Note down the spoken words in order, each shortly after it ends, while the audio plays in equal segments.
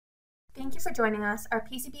Thank you for joining us. Our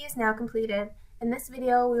PCB is now completed. In this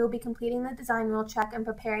video, we will be completing the design rule check and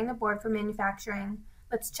preparing the board for manufacturing.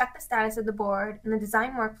 Let's check the status of the board. In the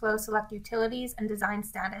design workflow, select Utilities and Design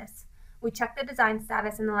Status. We checked the design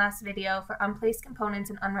status in the last video for unplaced components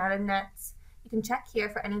and unrouted nets. You can check here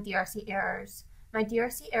for any DRC errors. My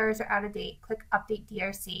DRC errors are out of date. Click Update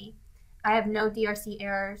DRC. I have no DRC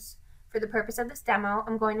errors. For the purpose of this demo,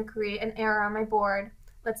 I'm going to create an error on my board.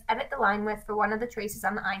 Let's edit the line width for one of the traces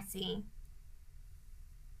on the IC.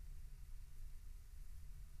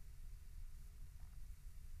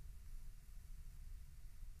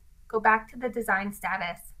 Go back to the design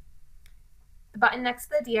status. The button next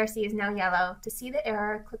to the DRC is now yellow. To see the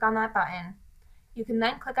error, click on that button. You can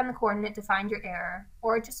then click on the coordinate to find your error,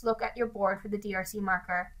 or just look at your board for the DRC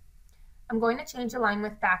marker. I'm going to change the line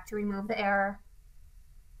width back to remove the error.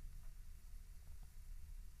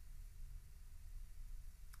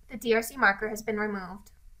 The DRC marker has been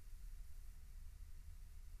removed.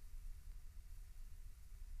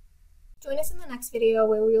 Join us in the next video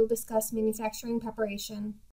where we will discuss manufacturing preparation.